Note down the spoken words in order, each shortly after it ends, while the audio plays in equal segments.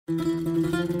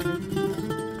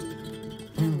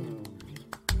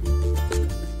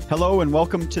Hello and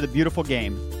welcome to The Beautiful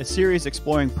Game, a series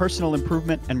exploring personal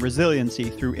improvement and resiliency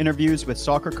through interviews with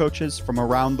soccer coaches from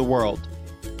around the world.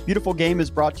 Beautiful Game is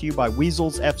brought to you by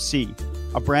Weasels FC,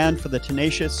 a brand for the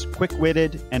tenacious,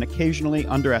 quick-witted, and occasionally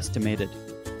underestimated.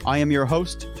 I am your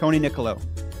host, Tony Nicolo.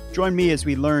 Join me as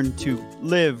we learn to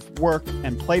live, work,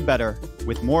 and play better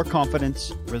with more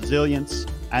confidence, resilience,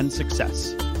 and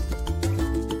success.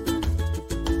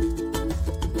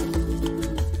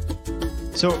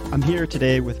 So I'm here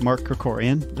today with Mark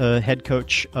Krikorian, the head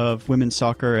coach of women's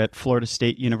soccer at Florida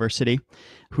State University,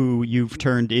 who you've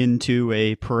turned into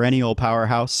a perennial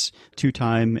powerhouse,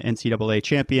 two-time NCAA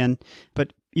champion.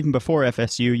 But even before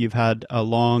FSU, you've had a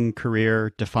long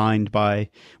career defined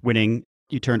by winning.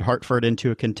 You turned Hartford into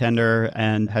a contender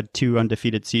and had 2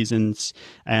 undefeated seasons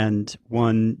and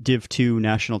won Div 2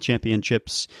 national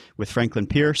championships with Franklin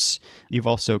Pierce. You've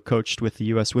also coached with the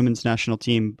U.S. women's national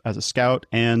team as a scout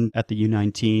and at the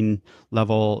U19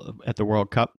 level at the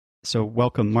World Cup. So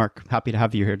welcome, Mark. Happy to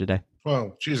have you here today.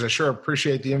 Well, geez, I sure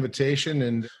appreciate the invitation,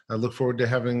 and I look forward to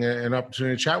having an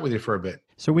opportunity to chat with you for a bit.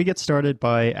 So we get started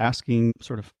by asking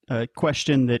sort of a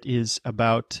question that is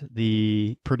about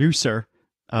the producer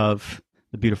of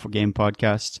the Beautiful Game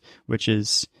podcast, which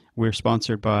is we're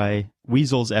sponsored by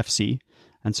Weasels FC.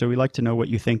 And so we like to know what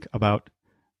you think about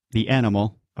the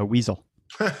animal, a weasel.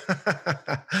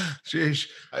 Geez,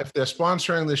 if they're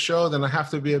sponsoring the show, then I have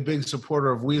to be a big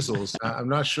supporter of weasels. I'm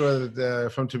not sure that,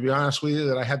 if I'm to be honest with you,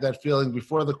 that I had that feeling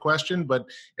before the question, but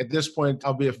at this point,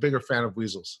 I'll be a bigger fan of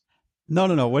weasels. No.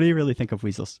 What do you really think of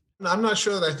weasels? I'm not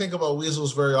sure that I think about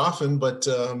weasels very often, but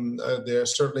they're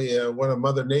certainly one of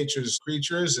Mother Nature's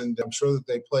creatures, and I'm sure that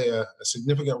they play a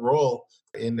significant role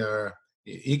in our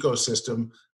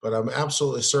ecosystem, but I'm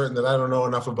absolutely certain that I don't know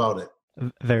enough about it.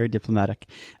 Very diplomatic,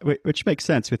 which makes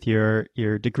sense with your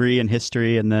degree in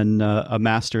history and then a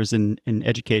master's in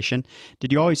education.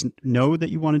 Did you always know that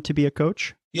you wanted to be a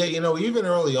coach? Yeah, even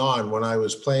early on when I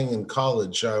was playing in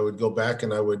college, I would go back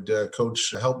and I would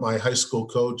help my high school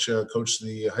coach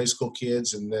the high school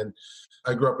kids. And then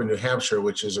I grew up in New Hampshire,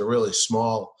 which is a really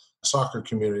small soccer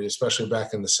community, especially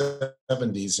back in the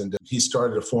 70s. And he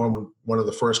started to form one of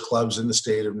the first clubs in the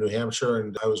state of New Hampshire.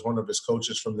 And I was one of his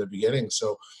coaches from the beginning.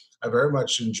 So I very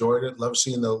much enjoyed it. Loved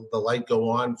seeing the light go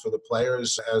on for the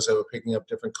players as they were picking up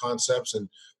different concepts and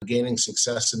gaining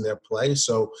success in their play.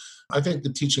 So I think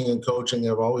the teaching and coaching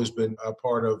have always been a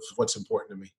part of what's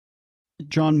important to me.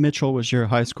 John Mitchell was your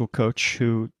high school coach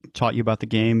who taught you about the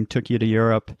game, took you to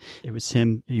Europe. It was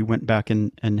him you went back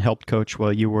and helped coach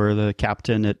while you were the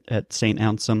captain at St.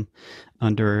 Anselm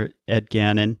under Ed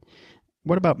Gannon.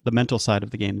 What about the mental side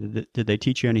of the game? Did they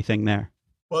teach you anything there?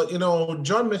 Well,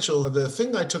 John Mitchell, the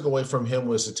thing I took away from him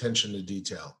was attention to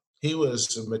detail. He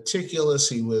was meticulous.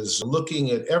 He was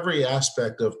looking at every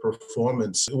aspect of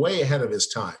performance way ahead of his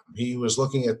time. He was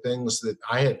looking at things that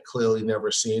I had clearly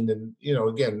never seen. And,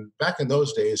 again, back in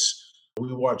those days,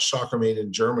 we watched Soccer Made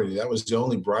in Germany. That was the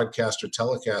only broadcast or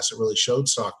telecast that really showed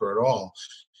soccer at all.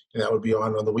 And that would be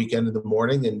on the weekend in the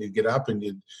morning, and you'd get up and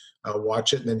you'd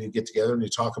watch it, and then you'd get together and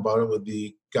you'd talk about it with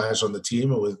the guys on the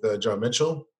team and with John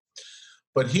Mitchell.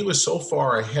 But he was so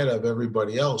far ahead of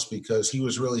everybody else because he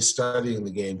was really studying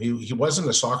the game. He wasn't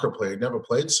a soccer player, never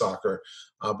played soccer,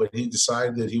 but he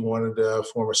decided that he wanted to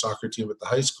form a soccer team at the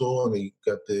high school, and he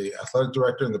got the athletic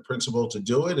director and the principal to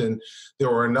do it. And there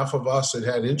were enough of us that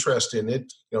had interest in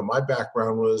it. My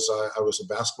background was I was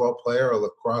a basketball player, a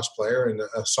lacrosse player, and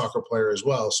a soccer player as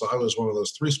well. So I was one of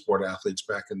those 3-sport athletes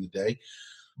back in the day.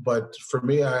 But for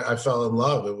me, I fell in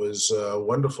love. It was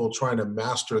wonderful trying to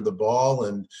master the ball.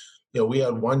 And we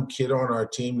had one kid on our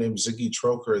team named Ziggy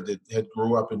Troker that had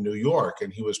grew up in New York,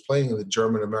 and he was playing in the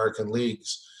German-American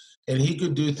leagues. And he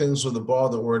could do things with the ball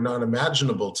that were not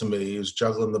imaginable to me. He was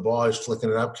juggling the ball, he was flicking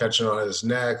it up, catching it on his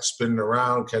neck, spinning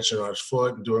around, catching it on his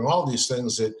foot, and doing all these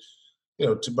things that,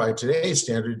 by today's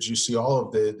standards, you see all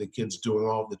of the kids doing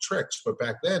all of the tricks. But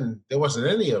back then, there wasn't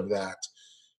any of that.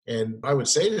 And I would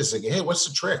say to Ziggy, hey, what's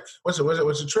the trick? What's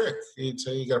the trick? He'd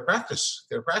say, you got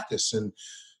to practice. And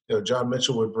John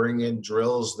Mitchell would bring in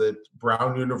drills that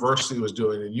Brown University was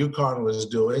doing and UConn was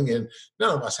doing, and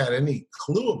none of us had any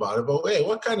clue about it. But, hey,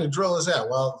 what kind of drill is that?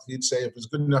 Well, he'd say, if it's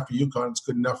good enough for UConn, it's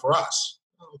good enough for us.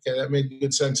 Okay, that made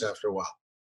good sense after a while.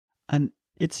 And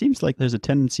it seems like there's a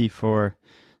tendency for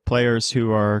players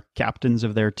who are captains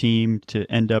of their team to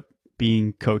end up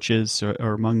being coaches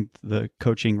or among the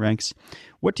coaching ranks.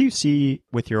 What do you see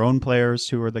with your own players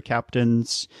who are the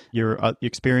captains, your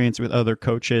experience with other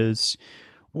coaches?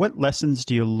 What lessons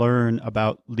do you learn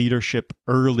about leadership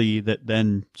early that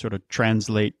then sort of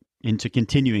translate into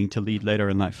continuing to lead later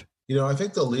in life? I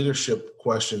think the leadership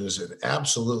question is an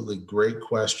absolutely great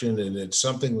question. And it's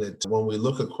something that when we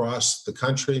look across the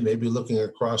country, maybe looking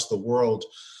across the world,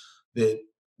 that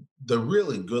the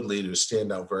really good leaders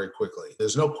stand out very quickly.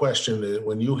 There's no question that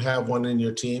when you have one in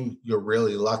your team, you're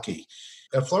really lucky.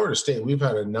 At Florida State, we've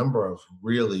had a number of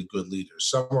really good leaders.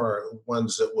 Some are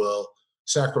ones that will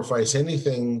sacrifice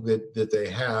anything that they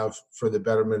have for the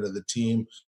betterment of the team.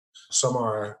 Some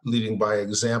are leading by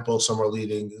example, some are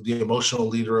leading the emotional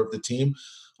leader of the team.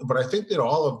 But I think that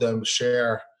all of them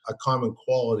share a common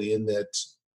quality in that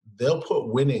they'll put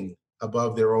winning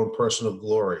above their own personal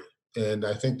glory. And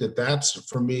I think that that's,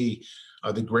 for me,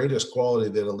 the greatest quality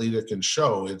that a leader can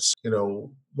show. It's,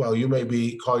 well, you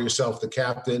may call yourself the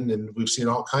captain, and we've seen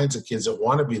all kinds of kids that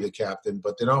want to be the captain,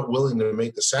 but they're not willing to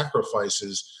make the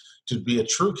sacrifices to be a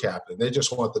true captain. They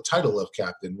just want the title of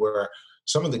captain, where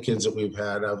some of the kids that we've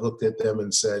had, I've looked at them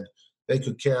and said they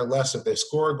could care less if they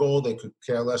score a goal. They could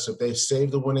care less if they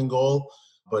save the winning goal.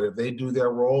 But if they do their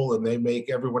role and they make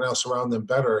everyone else around them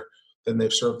better, then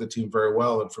they've served the team very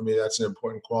well. And for me, that's an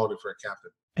important quality for a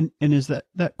captain. And is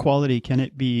that quality, can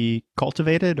it be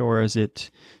cultivated, or is it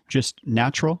just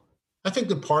natural? I think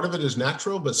that part of it is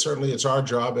natural, but certainly it's our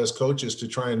job as coaches to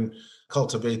try and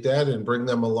cultivate that and bring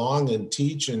them along and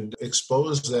teach and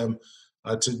expose them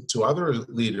to other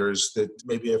leaders that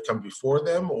maybe have come before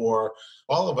them, or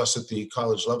all of us at the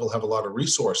college level have a lot of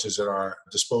resources at our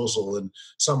disposal. And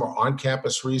some are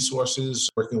on-campus resources,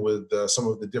 working with some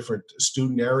of the different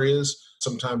student areas.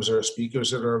 Sometimes there are speakers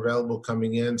that are available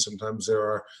coming in. Sometimes there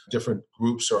are different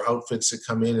groups or outfits that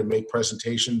come in and make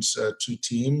presentations to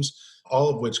teams, all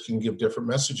of which can give different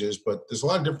messages. But there's a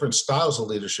lot of different styles of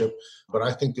leadership. But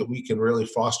I think that we can really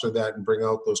foster that and bring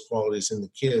out those qualities in the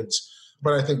kids.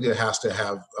 But I think it has to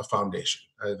have a foundation.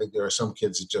 I think there are some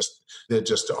kids that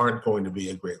just aren't going to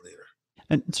be a great leader.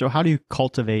 And so how do you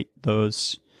cultivate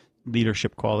those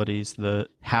leadership qualities, the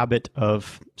habit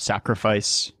of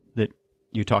sacrifice that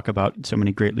you talk about so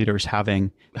many great leaders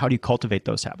having? How do you cultivate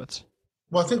those habits?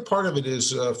 Well, I think part of it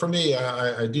is, for me,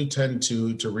 I do tend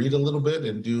to read a little bit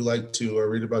and do like to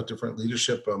read about different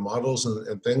leadership models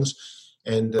and things.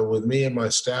 And with me and my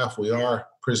staff, we are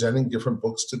presenting different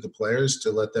books to the players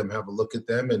to let them have a look at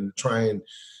them and try and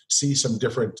see some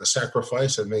different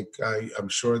sacrifice. I'm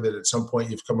sure that at some point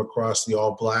you've come across the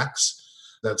All Blacks.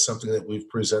 That's something that we've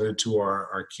presented to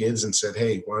our kids and said,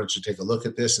 hey, why don't you take a look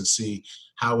at this and see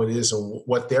how it is and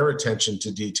what their attention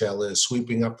to detail is,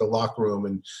 sweeping up the locker room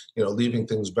and leaving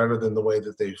things better than the way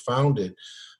that they found it.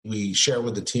 We share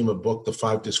with the team a book, The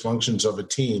 5 Dysfunctions of a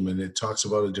Team, and it talks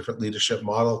about a different leadership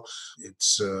model.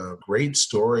 It's a great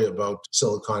story about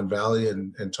Silicon Valley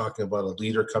and talking about a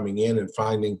leader coming in and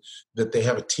finding that they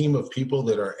have a team of people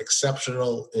that are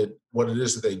exceptional at what it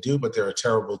is that they do, but they're a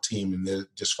terrible team and they're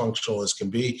dysfunctional as can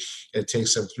be. It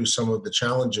takes them through some of the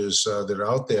challenges that are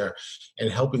out there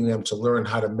and helping them to learn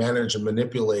how to manage and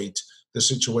manipulate the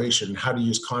situation, how to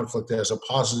use conflict as a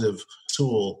positive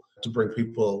tool to bring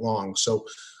people along. So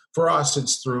for us,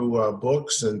 it's through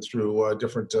books and through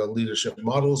different leadership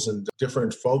models and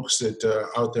different folks that are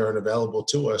out there and available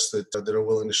to us that are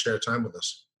willing to share time with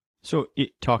us. So you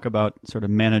talk about sort of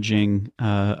managing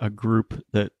a group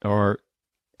that are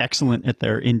excellent at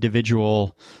their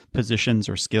individual positions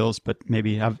or skills, but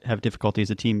maybe have difficulty as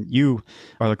a team. You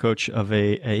are the coach of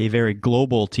a very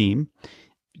global team.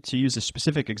 To use a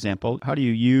specific example, how do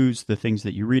you use the things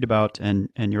that you read about and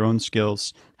your own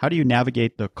skills? How do you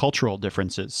navigate the cultural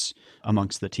differences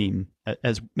amongst the team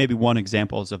as maybe one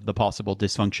examples of the possible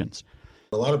dysfunctions?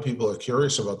 A lot of people are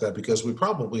curious about that because we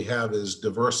probably have as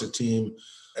diverse a team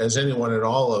as anyone in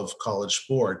all of college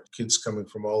sport, kids coming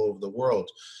from all over the world.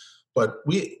 But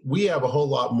we have a whole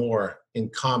lot more in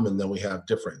common than we have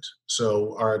different.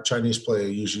 So our Chinese player,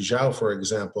 Yuji Zhao, for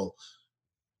example,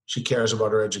 she cares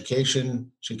about her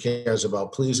education. She cares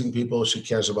about pleasing people. She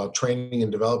cares about training and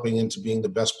developing into being the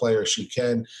best player she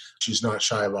can. She's not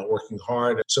shy about working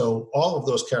hard. So all of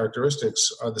those characteristics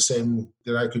are the same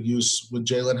that I could use with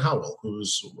Jalen Howell,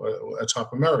 who's a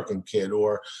top American kid.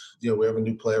 Or, we have a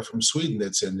new player from Sweden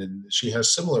that's in, and she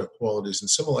has similar qualities and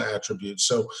similar attributes.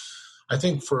 So I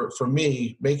think for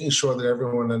me, making sure that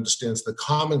everyone understands the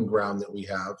common ground that we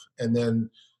have. And then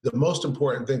the most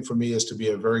important thing for me is to be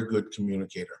a very good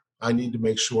communicator. I need to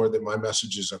make sure that my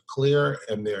messages are clear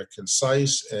and they're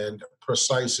concise and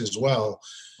precise as well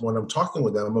when I'm talking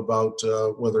with them about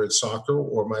whether it's soccer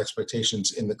or my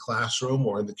expectations in the classroom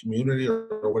or in the community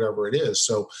or whatever it is.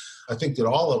 So I think that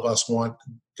all of us want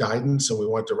guidance and we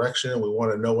want direction and we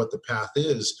want to know what the path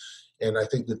is. And I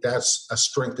think that that's a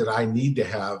strength that I need to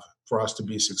have for us to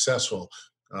be successful.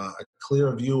 A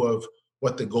clear view of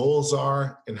what the goals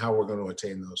are, and how we're going to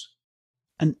attain those.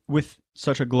 And with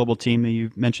such a global team,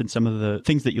 you mentioned some of the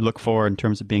things that you look for in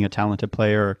terms of being a talented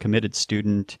player, a committed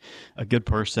student, a good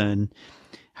person.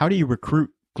 How do you recruit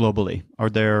globally?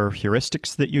 Are there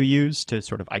heuristics that you use to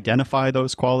sort of identify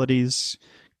those qualities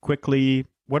quickly?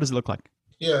 What does it look like?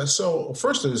 Yeah, so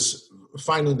first is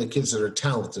finding the kids that are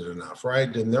talented enough,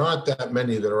 right? And there aren't that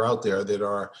many that are out there that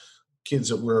are kids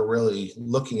that we're really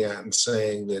looking at and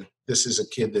saying that this is a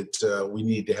kid that we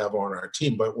need to have on our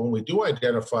team. But when we do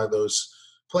identify those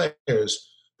players,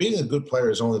 being a good player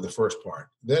is only the first part.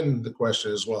 Then the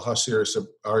question is, well, how serious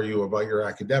are you about your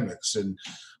academics? And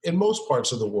in most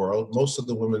parts of the world, most of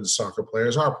the women's soccer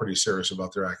players are pretty serious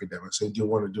about their academics. They do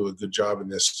want to do a good job in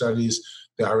their studies.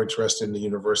 They are interested in the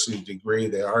university degree.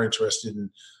 They are interested in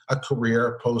a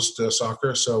career post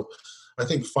soccer. So I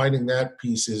think finding that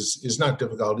piece is not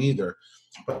difficult either.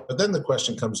 But then the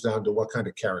question comes down to what kind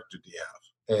of character do you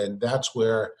have? And that's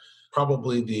where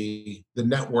probably the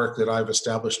network that I've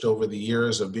established over the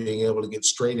years of being able to get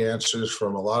straight answers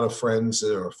from a lot of friends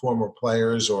or former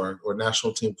players or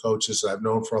national team coaches that I've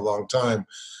known for a long time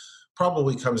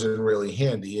probably comes in really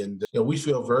handy. And we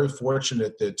feel very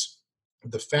fortunate that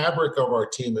the fabric of our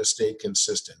team has stayed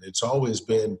consistent. It's always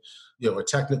been a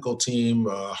technical team,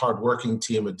 a hardworking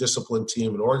team, a disciplined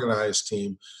team, an organized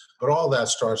team. But all that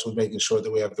starts with making sure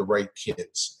that we have the right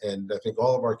kids. And I think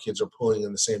all of our kids are pulling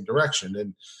in the same direction.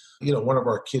 And one of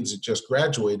our kids that just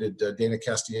graduated, Dana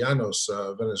Castellanos,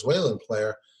 Venezuelan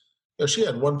player, she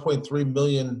had 1.3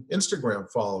 million Instagram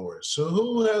followers. So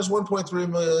who has 1.3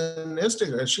 million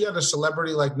Instagram? She had a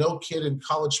celebrity like no kid in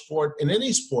college sport, in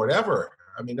any sport ever.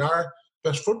 I mean, our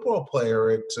best football player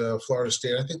at Florida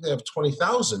State, I think they have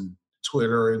 20,000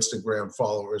 Twitter or Instagram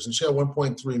followers, and she had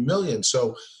 1.3 million.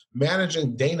 So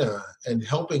managing Dana and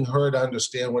helping her to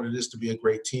understand what it is to be a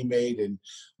great teammate and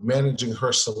managing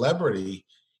her celebrity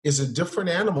is a different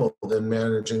animal than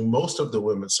managing most of the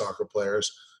women's soccer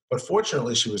players. But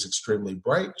fortunately, she was extremely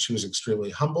bright, she was extremely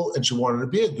humble, and she wanted to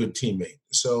be a good teammate.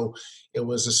 So it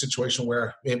was a situation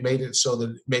where it made it so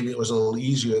that maybe it was a little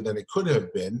easier than it could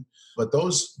have been. But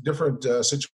those different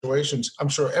situations, I'm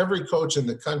sure every coach in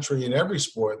the country, in every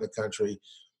sport in the country,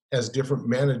 has different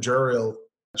managerial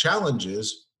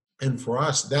challenges. And for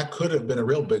us, that could have been a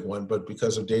real big one. But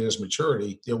because of Dana's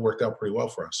maturity, it worked out pretty well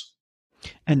for us.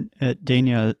 And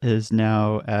Dana is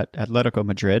now at Atletico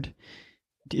Madrid.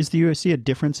 Is the UFC a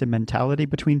difference in mentality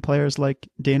between players like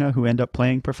Dana who end up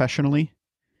playing professionally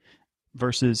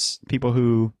versus people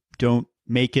who don't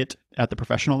make it at the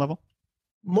professional level?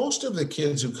 Most of the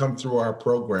kids who come through our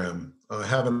program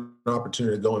have an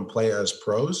opportunity to go and play as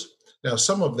pros. Now,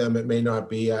 some of them, it may not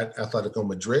be at Atletico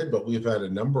Madrid, but we've had a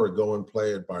number of go and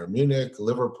play at Bayern Munich,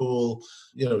 Liverpool.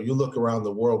 You look around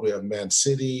the world, we have Man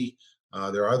City.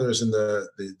 There are others in the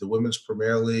Women's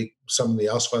Premier League, some in the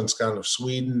Allsvenskan of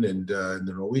Sweden and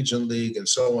the Norwegian League and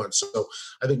so on. So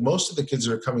I think most of the kids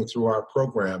that are coming through our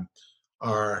program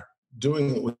are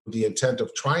doing it with the intent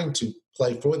of trying to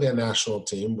play for their national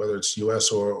team, whether it's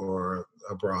U.S. or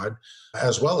abroad,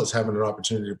 as well as having an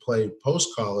opportunity to play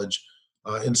post-college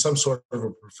in some sort of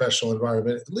a professional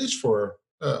environment, at least for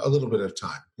a little bit of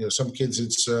time. Some kids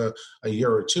it's a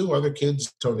year or two. Other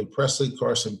kids, Tony Presley,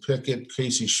 Carson Pickett,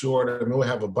 Casey Short. I mean, we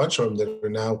have a bunch of them that are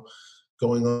now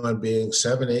going on being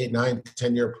 7, 8, 9,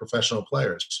 10-year professional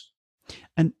players.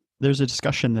 And there's a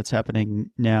discussion that's happening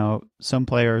now. Some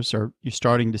players you're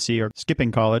starting to see are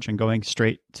skipping college and going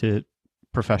straight to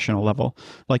professional level,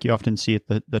 like you often see at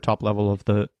the top level of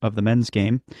the men's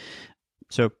game.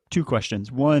 So 2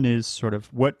 questions. One is sort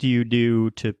of what do you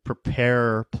do to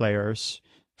prepare players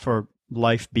for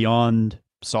life beyond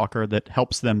soccer that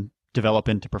helps them develop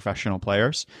into professional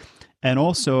players? And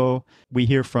also, we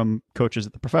hear from coaches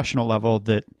at the professional level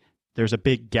that there's a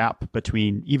big gap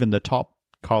between even the top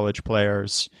college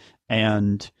players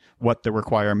and what the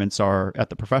requirements are at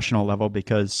the professional level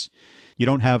because you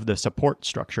don't have the support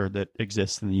structure that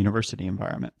exists in the university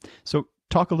environment. So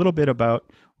talk a little bit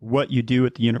about what you do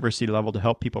at the university level to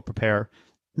help people prepare,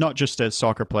 not just as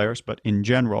soccer players, but in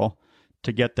general,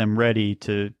 to get them ready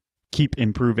to keep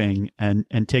improving and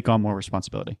take on more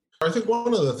responsibility. I think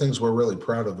one of the things we're really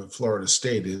proud of at Florida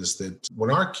State is that when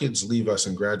our kids leave us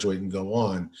and graduate and go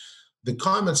on, the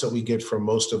comments that we get from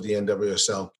most of the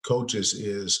NWSL coaches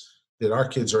is that our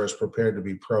kids are as prepared to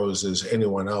be pros as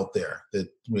anyone out there, that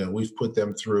we've put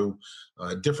them through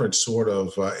different sort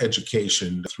of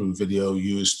education through video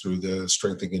use, through the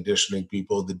strength and conditioning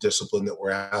people, the discipline that we're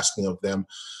asking of them.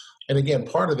 And again,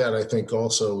 part of that, I think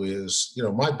also is,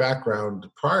 my background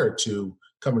prior to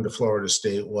coming to Florida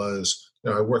State was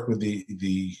I worked with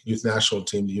the youth national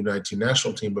team, the U19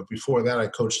 national team, but before that, I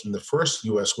coached in the first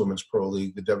U.S. Women's Pro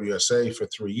League, the WSA, for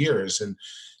 3 years, and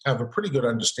have a pretty good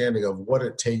understanding of what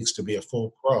it takes to be a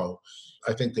full pro.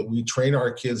 I think that we train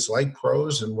our kids like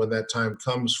pros, and when that time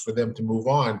comes for them to move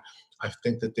on, I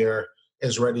think that they're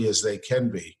as ready as they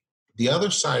can be. The other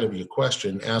side of your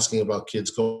question, asking about kids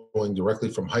going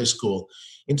directly from high school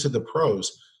into the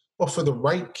pros, well, for the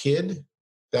right kid,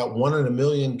 that 1 in a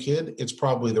million kid, it's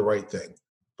probably the right thing.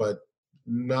 But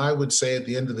I would say at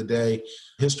the end of the day,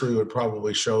 history would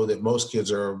probably show that most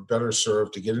kids are better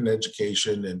served to get an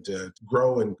education and to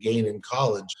grow and gain in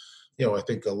college. I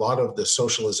think a lot of the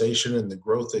socialization and the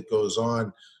growth that goes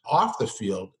on off the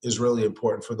field is really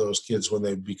important for those kids when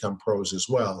they become pros as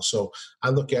well. So I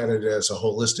look at it as a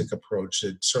holistic approach.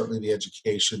 It's certainly the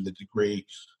education, the degree,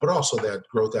 but also that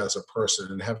growth as a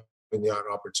person and having the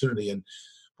opportunity. And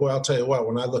boy, I'll tell you what,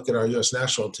 when I look at our U.S.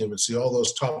 national team and see all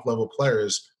those top level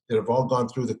players that have all gone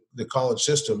through the college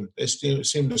system, they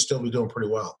seem to still be doing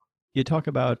pretty well. You talk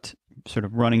about sort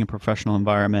of running a professional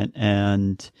environment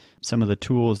and some of the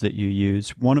tools that you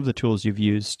use. One of the tools you've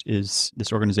used is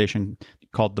this organization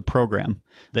called The Program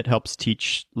that helps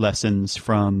teach lessons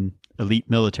from elite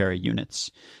military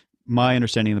units. My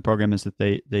understanding of the program is that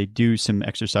they do some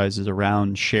exercises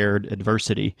around shared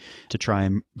adversity to try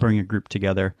and bring a group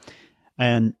together.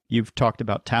 And you've talked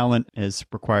about talent as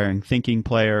requiring thinking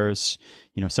players.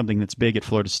 Something that's big at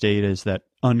Florida State is that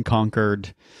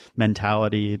unconquered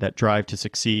mentality, that drive to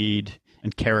succeed,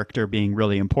 and character being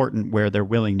really important, where they're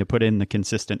willing to put in the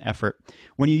consistent effort.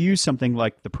 When you use something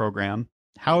like the program,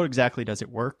 how exactly does it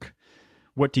work?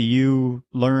 What do you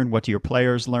learn? What do your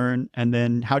players learn? And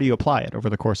then how do you apply it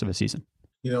over the course of a season?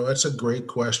 That's a great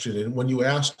question. And when you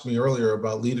asked me earlier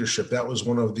about leadership, that was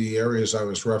one of the areas I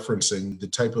was referencing, the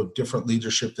type of different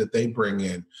leadership that they bring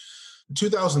in. In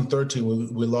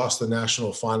 2013, we lost the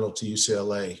national final to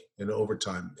UCLA in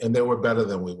overtime, and they were better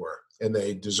than we were. And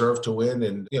they deserved to win.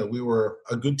 And, we were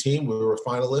a good team. We were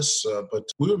finalists, but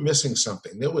we were missing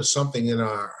something. There was something in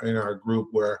our group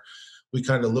where we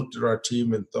kind of looked at our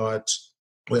team and thought,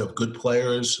 we have good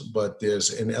players, but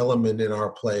there's an element in our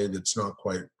play that's not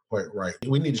quite right.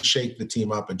 We need to shake the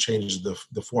team up and change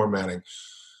the formatting.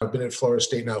 I've been at Florida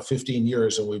State now 15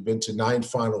 years, and we've been to 9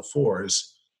 Final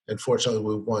Fours. And fortunately,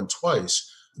 we've won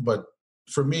twice. But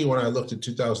for me, when I looked at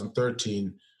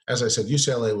 2013, as I said,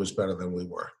 UCLA was better than we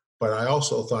were. But I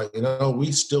also thought,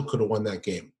 we still could have won that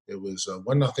game. It was a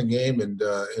 1-0 game, and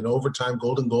in overtime,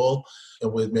 golden goal,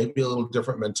 and with maybe a little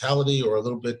different mentality or a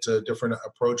little bit different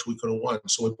approach, we could have won.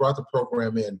 So we brought the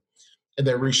program in, and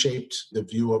they reshaped the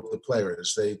view of the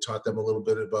players. They taught them a little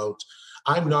bit about,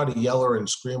 I'm not a yeller and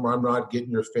screamer. I'm not getting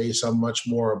your face. I'm much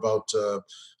more about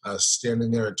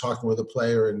standing there and talking with a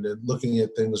player and looking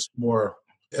at things more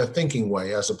a thinking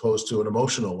way as opposed to an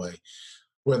emotional way.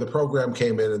 Where the program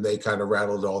came in and they kind of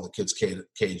rattled all the kids'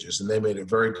 cages, and they made it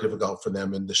very difficult for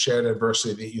them. And the shared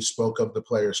adversity that you spoke of, the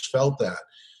players felt that.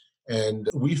 And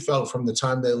we felt from the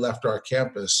time they left our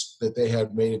campus that they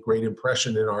had made a great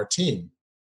impression in our team.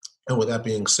 And with that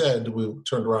being said, we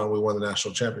turned around, we won the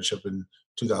national championship in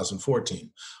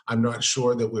 2014. I'm not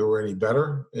sure that we were any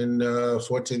better in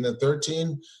 14 than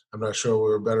 13. I'm not sure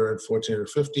we were better in 14 or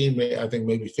 15. I think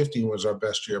maybe 15 was our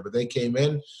best year, but they came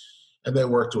in and they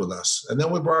worked with us. And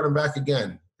then we brought them back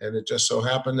again. And it just so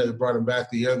happened that we brought them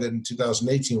back the year that in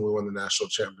 2018 we won the national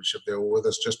championship. They were with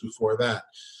us just before that.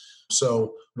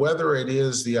 So whether it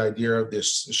is the idea of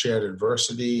this shared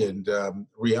adversity and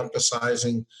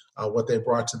reemphasizing what they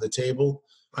brought to the table,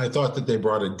 I thought that they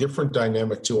brought a different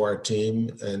dynamic to our team.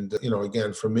 And,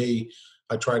 again, for me,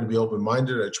 I try to be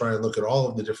open-minded. I try and look at all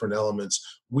of the different elements.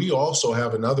 We also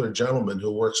have another gentleman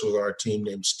who works with our team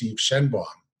named Steve Shenbaum,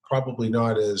 probably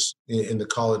not as in the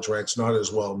college ranks, not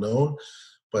as well known.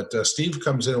 But Steve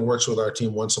comes in and works with our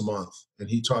team once a month, and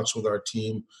he talks with our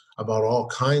team about all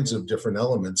kinds of different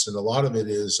elements. And a lot of it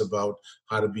is about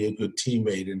how to be a good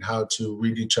teammate and how to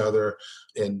read each other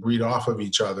and read off of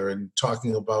each other, and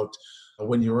talking about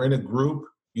when you're in a group,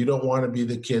 you don't want to be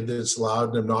the kid that's loud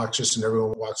and obnoxious and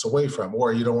everyone walks away from,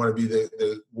 or you don't want to be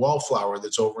the wallflower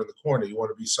that's over in the corner. You want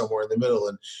to be somewhere in the middle.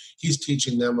 And he's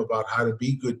teaching them about how to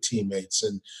be good teammates.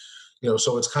 And,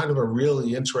 so it's kind of a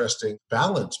really interesting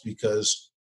balance, because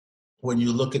when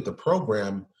you look at the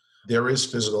program, there is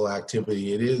physical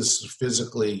activity. It is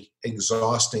physically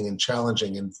exhausting and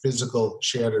challenging, and physical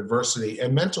shared adversity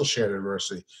and mental shared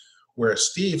adversity, where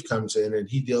Steve comes in and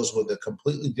he deals with a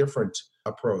completely different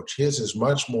approach. His is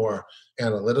much more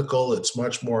analytical. It's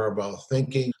much more about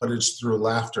thinking, but it's through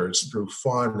laughter. It's through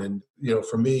fun. And,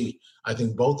 for me, I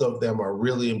think both of them are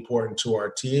really important to our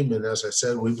team. And as I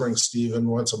said, we bring Steven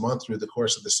once a month through the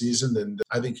course of the season. And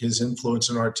I think his influence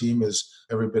in our team is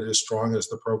every bit as strong as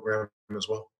the program as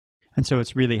well. And so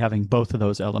it's really having both of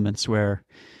those elements where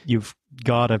you've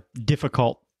got a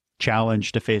difficult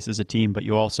challenge to face as a team, but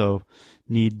you also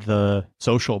need the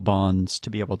social bonds to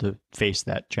be able to face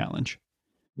that challenge.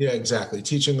 Yeah, exactly.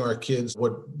 Teaching our kids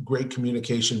what great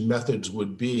communication methods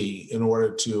would be in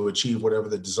order to achieve whatever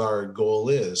the desired goal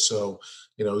is. So,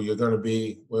 you're going to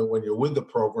be, when you're with the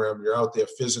program, you're out there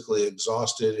physically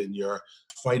exhausted and you're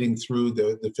fighting through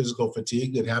the physical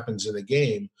fatigue that happens in a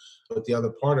game. But the other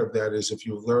part of that is if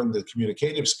you've learned the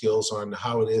communicative skills on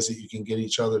how it is that you can get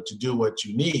each other to do what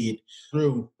you need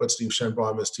through what Steve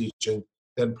Shenbaum is teaching,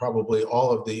 then probably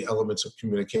all of the elements of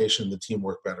communication, the team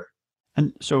work better.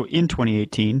 And so in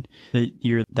 2018, the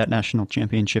year that national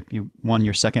championship, you won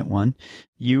your second one,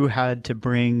 you had to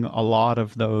bring a lot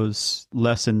of those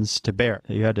lessons to bear.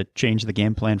 You had to change the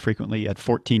game plan frequently. You had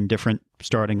 14 different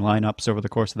starting lineups over the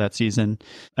course of that season.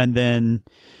 And then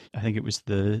I think it was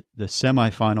the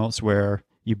semifinals where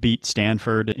you beat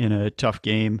Stanford in a tough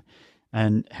game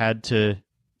and had to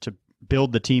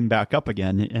build the team back up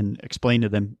again and explain to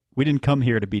them, we didn't come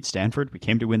here to beat Stanford. We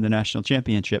came to win the national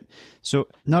championship. So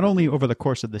not only over the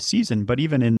course of the season, but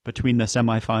even in between the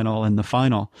semifinal and the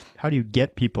final, how do you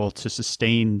get people to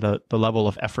sustain the level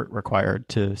of effort required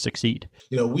to succeed?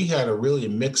 We had a really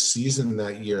mixed season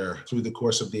that year through the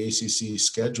course of the ACC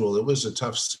schedule. It was a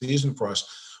tough season for us.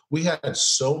 We had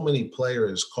so many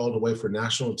players called away for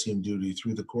national team duty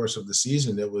through the course of the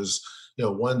season. It was,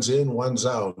 one's in, one's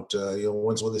out.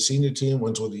 One's with the senior team,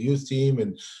 one's with the youth team,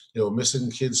 and, missing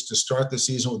kids to start the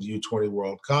season with the U20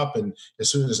 World Cup. And as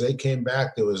soon as they came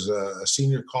back, there was a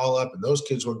senior call up and those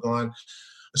kids were gone.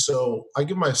 So I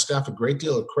give my staff a great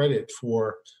deal of credit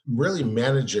for really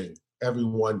managing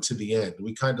everyone to the end.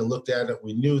 We kind of looked at it.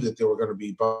 We knew that there were going to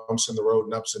be bumps in the road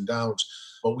and ups and downs,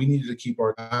 but we needed to keep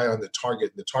our eye on the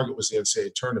target. The target was the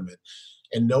NCAA tournament.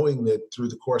 And knowing that through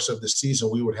the course of the season,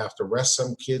 we would have to rest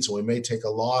some kids, and we may take a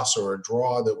loss or a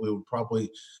draw that we would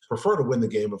probably prefer to win the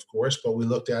game, of course, but we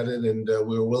looked at it and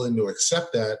we were willing to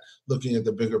accept that, looking at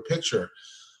the bigger picture.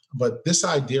 But this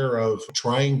idea of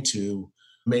trying to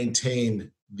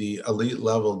maintain the elite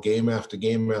level game after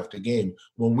game after game,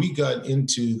 when we got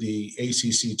into the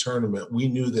ACC tournament, we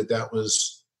knew that that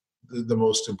was the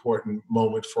most important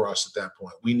moment for us at that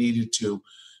point. We needed to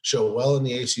show well in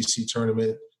the ACC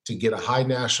tournament to get a high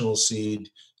national seed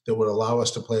that would allow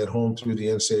us to play at home through the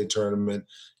NCAA tournament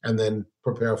and then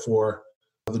prepare for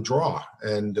the draw.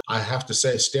 And I have to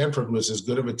say, Stanford was as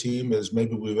good of a team as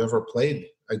maybe we've ever played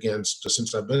against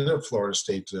since I've been at Florida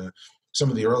State.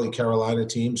 Some of the early Carolina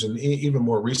teams and even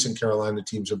more recent Carolina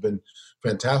teams have been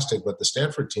fantastic, but the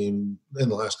Stanford team in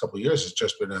the last couple of years has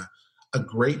just been a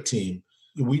great team.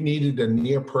 We needed a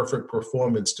near perfect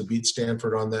performance to beat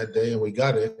Stanford on that day, and we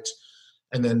got it.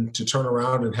 And then to turn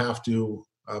around and have to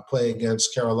play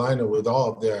against Carolina with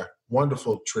all of their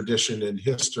wonderful tradition and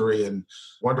history and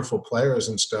wonderful players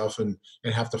and stuff, and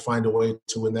have to find a way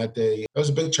to win that day, that was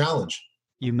a big challenge.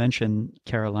 You mentioned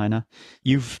Carolina.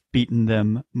 You've beaten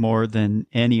them more than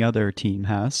any other team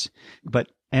has.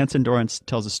 But Anson Dorrance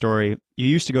tells a story. You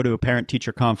used to go to a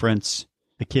parent-teacher conference.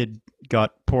 The kid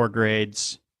got poor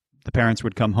grades. The parents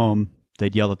would come home.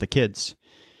 They'd yell at the kids.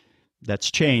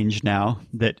 That's changed now,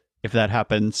 that if that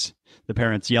happens, the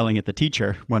parents yelling at the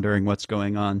teacher, wondering what's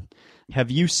going on. Have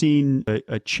you seen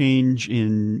a change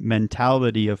in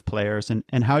mentality of players?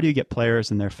 And how do you get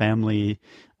players and their family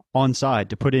on side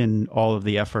to put in all of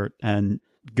the effort and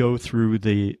go through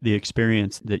the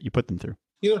experience that you put them through?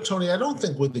 Tony, I don't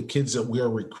think with the kids that we're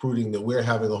recruiting that we're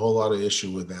having a whole lot of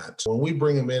issue with that. When we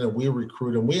bring them in and we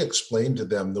recruit them, we explain to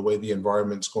them the way the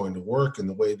environment's going to work and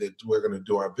the way that we're going to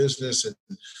do our business, and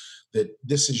that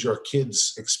this is your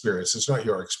kid's experience. It's not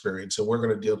your experience. And we're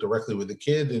going to deal directly with the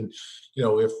kid. And,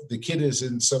 if the kid is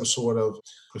in some sort of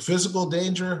physical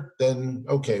danger, then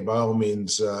okay, by all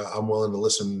means, I'm willing to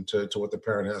listen to what the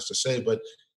parent has to say. But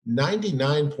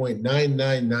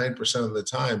 99.999% of the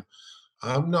time,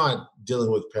 I'm not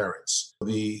dealing with parents.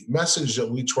 The message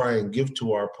that we try and give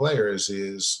to our players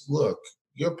is, look,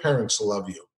 your parents love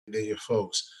you. They're your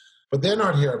folks. But they're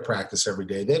not here at practice every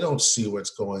day. They don't see what's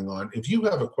going on. If you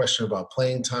have a question about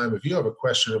playing time, if you have a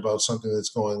question about something that's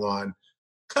going on,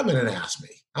 come in and ask me.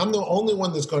 I'm the only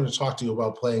one that's going to talk to you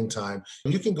about playing time.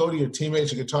 You can go to your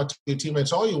teammates. You can talk to your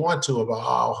teammates all you want to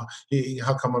about,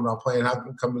 how come I'm not playing? How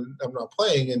come I'm not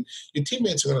playing? And your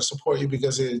teammates are going to support you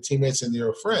because they're your teammates and they're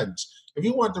your friends. If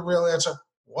you want the real answer,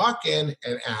 walk in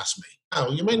and ask me. Now,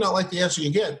 you may not like the answer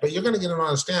you get, but you're going to get an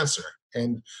honest answer.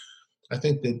 And I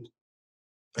think that,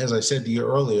 as I said to you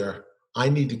earlier, I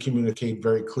need to communicate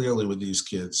very clearly with these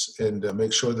kids and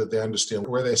make sure that they understand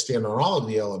where they stand on all of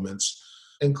the elements,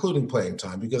 including playing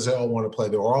time, because they all want to play.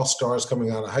 They're all stars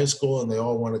coming out of high school, and they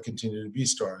all want to continue to be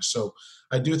stars. So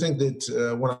I do think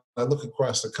that when I look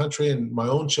across the country and my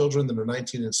own children that are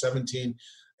 19 and 17,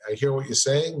 I hear what you're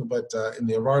saying, but in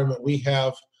the environment we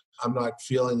have, I'm not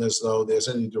feeling as though there's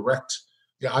any direct.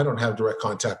 Yeah, I don't have direct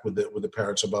contact with the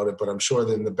parents about it, but I'm sure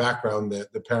that in the background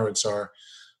the parents are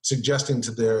suggesting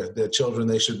to their children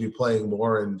they should be playing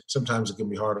more, and sometimes it can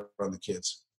be harder on the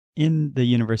kids. In the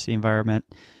university environment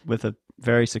with a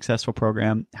very successful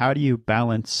program, how do you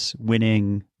balance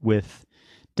winning with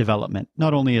development,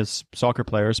 not only as soccer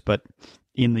players, but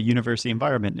in the university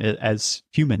environment as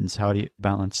humans? How do you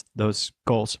balance those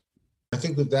goals? I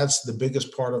think that that's the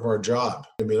biggest part of our job.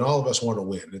 I mean, all of us want to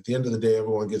win. At the end of the day,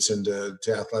 everyone gets into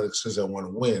athletics because they want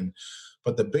to win.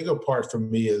 But the bigger part for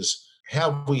me is,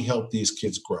 have we helped these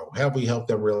kids grow? Have we helped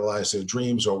them realize their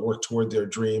dreams or work toward their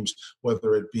dreams,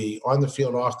 whether it be on the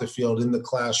field, off the field, in the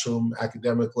classroom,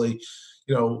 academically?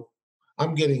 You know,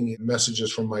 I'm getting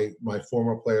messages from my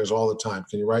former players all the time.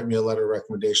 Can you write me a letter of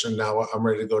recommendation? Now I'm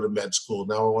ready to go to med school.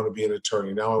 Now I want to be an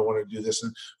attorney. Now I want to do this.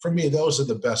 And for me, those are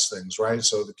the best things, right?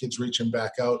 So the kids reaching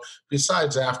back out,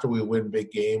 besides after we win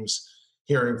big games,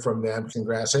 hearing from them,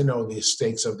 congrats. They know the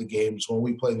stakes of the games. When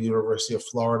we play the University of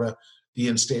Florida, the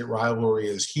in-state rivalry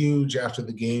is huge. After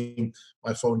the game,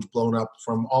 my phone's blown up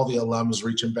from all the alums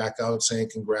reaching back out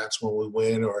saying congrats when we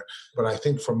win. But I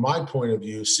think from my point of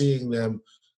view, seeing them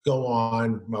go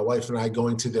on, my wife and I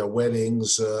going to their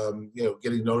weddings,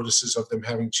 getting notices of them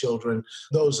having children,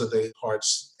 those are the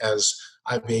parts as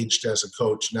I've aged as a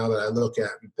coach now that I look at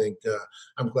and think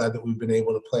I'm glad that we've been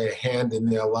able to play a hand in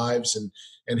their lives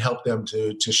and help them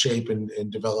to shape and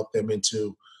develop them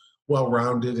into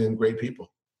well-rounded and great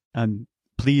people. I'm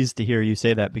pleased to hear you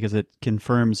say that, because it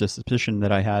confirms a suspicion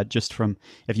that I had just from,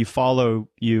 if you follow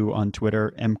you on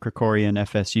Twitter, M. Krikorian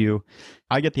FSU,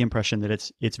 I get the impression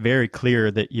that it's very clear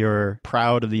that you're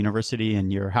proud of the university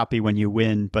and you're happy when you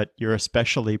win, but you're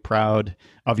especially proud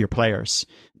of your players.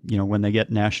 You know, when they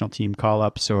get national team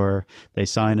call-ups or they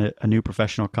sign a new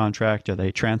professional contract or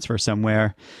they transfer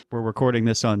somewhere. We're recording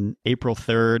this on April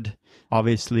 3rd.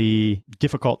 Obviously,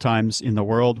 difficult times in the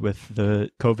world with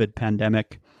the COVID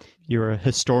pandemic. You're a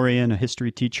historian, a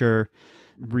history teacher,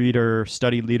 reader,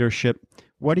 study leadership.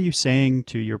 What are you saying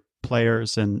to your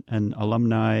players and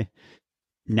alumni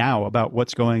now about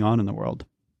what's going on in the world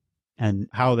and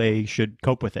how they should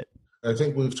cope with it? I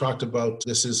think we've talked about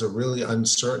this is a really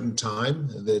uncertain time,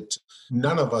 that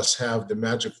none of us have the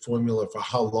magic formula for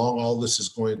how long all this is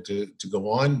going to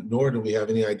go on, nor do we have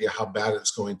any idea how bad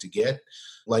it's going to get.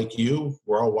 Like you,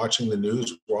 we're all watching the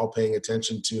news. We're all paying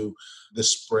attention to the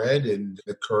spread and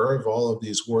the curve, all of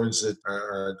these words that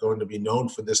are going to be known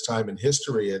for this time in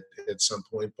history at some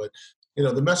point. But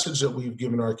the message that we've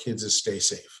given our kids is stay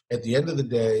safe. At the end of the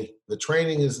day, the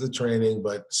training is the training,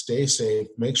 but stay safe.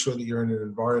 Make sure that you're in an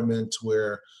environment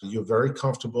where you're very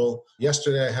comfortable.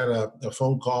 Yesterday, I had a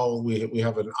phone call. We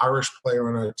have an Irish player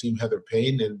on our team, Heather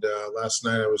Payne, and last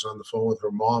night I was on the phone with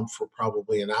her mom for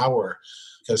probably an hour,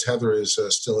 because Heather is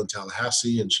still in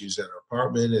Tallahassee and she's at her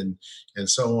apartment and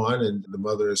so on. And the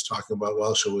mother is talking about,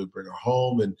 well, should we bring her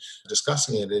home, and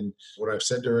discussing it. And what I've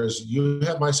said to her is, you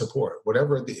have my support.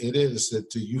 Whatever it is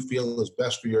that you feel is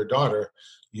best for your daughter,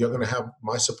 you're going to have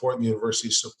my support and the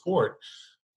university's support.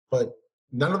 But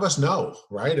none of us know,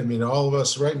 right? I mean, all of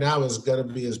us right now is going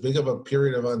to be as big of a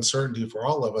period of uncertainty for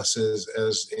all of us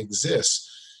as exists.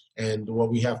 And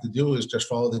what we have to do is just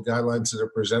follow the guidelines that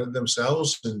have presented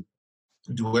themselves and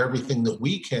do everything that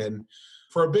we can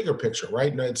for a bigger picture,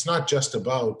 right? Now, it's not just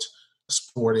about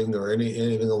sporting or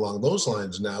anything along those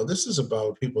lines now. This is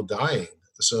about people dying.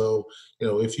 So,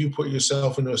 if you put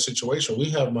yourself into a situation, we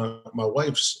have my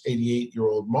wife's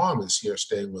 88-year-old mom is here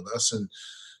staying with us. And,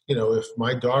 if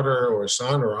my daughter or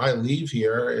son or I leave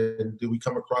here and we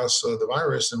come across the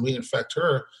virus and we infect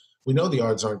her, we know the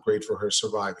odds aren't great for her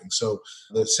surviving. So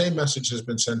the same message has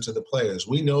been sent to the players.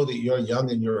 We know that you're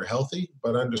young and you're healthy,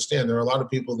 but understand there are a lot of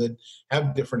people that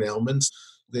have different ailments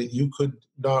that you could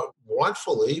not want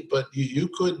fully, but you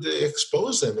could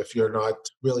expose them if you're not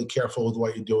really careful with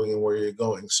what you're doing and where you're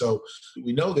going. So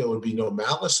we know there would be no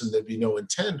malice and there'd be no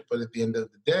intent, but at the end of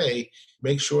the day,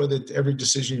 make sure that every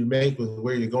decision you make with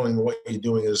where you're going and what you're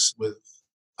doing is with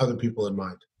other people in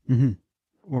mind. Mm-hmm.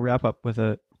 We'll wrap up with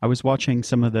I was watching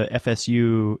some of the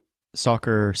FSU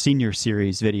soccer senior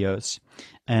series videos.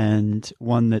 And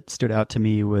one that stood out to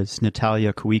me was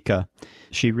Natalia Kuika.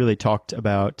 She really talked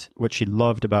about what she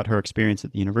loved about her experience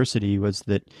at the university was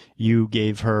that you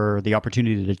gave her the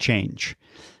opportunity to change.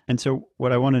 And so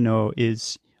what I want to know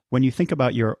is, when you think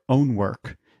about your own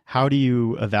work, how do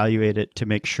you evaluate it to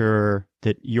make sure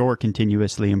that you're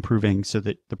continuously improving so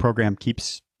that the program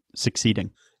keeps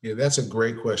succeeding? Yeah, that's a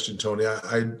great question, Tony.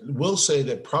 I will say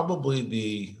that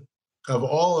probably of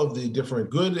all of the different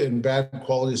good and bad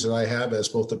qualities that I have as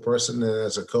both a person and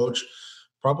as a coach,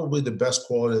 probably the best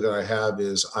quality that I have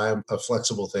is I'm a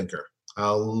flexible thinker.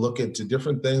 I'll look into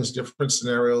different things, different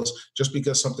scenarios. Just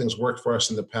because something's worked for us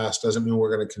in the past doesn't mean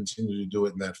we're going to continue to do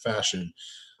it in that fashion.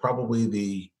 Probably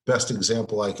the best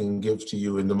example I can give to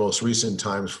you in the most recent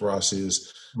times for us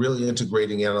is really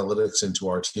integrating analytics into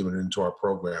our team and into our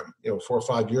program. 4 or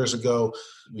 5 years ago,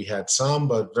 we had some,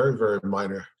 but very, very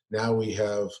minor. Now we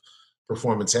have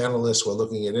performance analysts. We're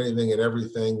looking at anything and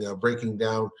everything, breaking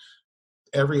down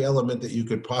every element that you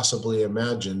could possibly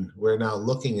imagine. We're now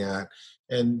looking at.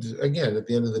 And again, at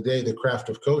the end of the day, the craft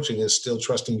of coaching is still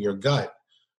trusting your gut.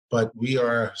 But we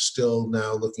are still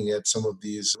now looking at some of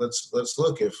these. Let's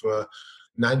look. If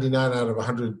 99 out of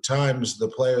 100 times the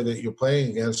player that you're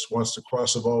playing against wants to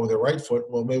cross the ball with their right foot,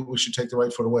 well, maybe we should take the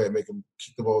right foot away and make them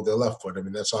kick the ball with their left foot. I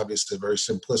mean, that's obviously a very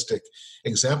simplistic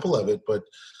example of it, but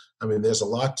I mean, there's a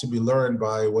lot to be learned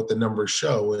by what the numbers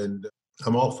show, and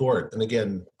I'm all for it. And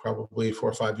again, probably 4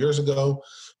 or 5 years ago,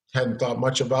 hadn't thought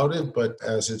much about it, but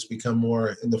as it's become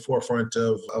more in the forefront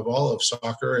of all of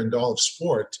soccer and all of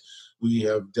sport, we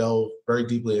have delved very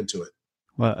deeply into it.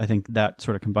 Well, I think that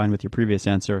sort of combined with your previous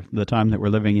answer, the time that we're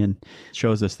living in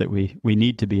shows us that we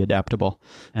need to be adaptable,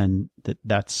 and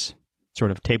that's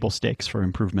sort of table stakes for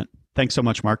improvement. Thanks so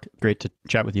much, Mark. Great to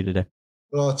chat with you today.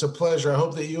 Well, it's a pleasure. I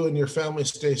hope that you and your family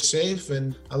stay safe,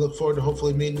 and I look forward to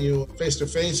hopefully meeting you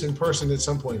face-to-face in person at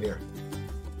some point here.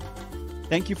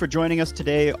 Thank you for joining us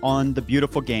today on The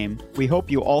Beautiful Game. We hope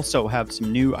you also have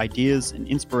some new ideas and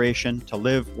inspiration to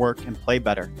live, work, and play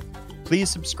better. Please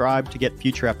subscribe to get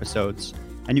future episodes,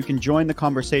 and you can join the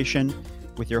conversation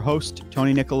with your host,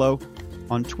 Tony Nicolo,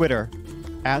 on Twitter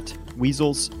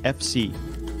 @WeaselsFC.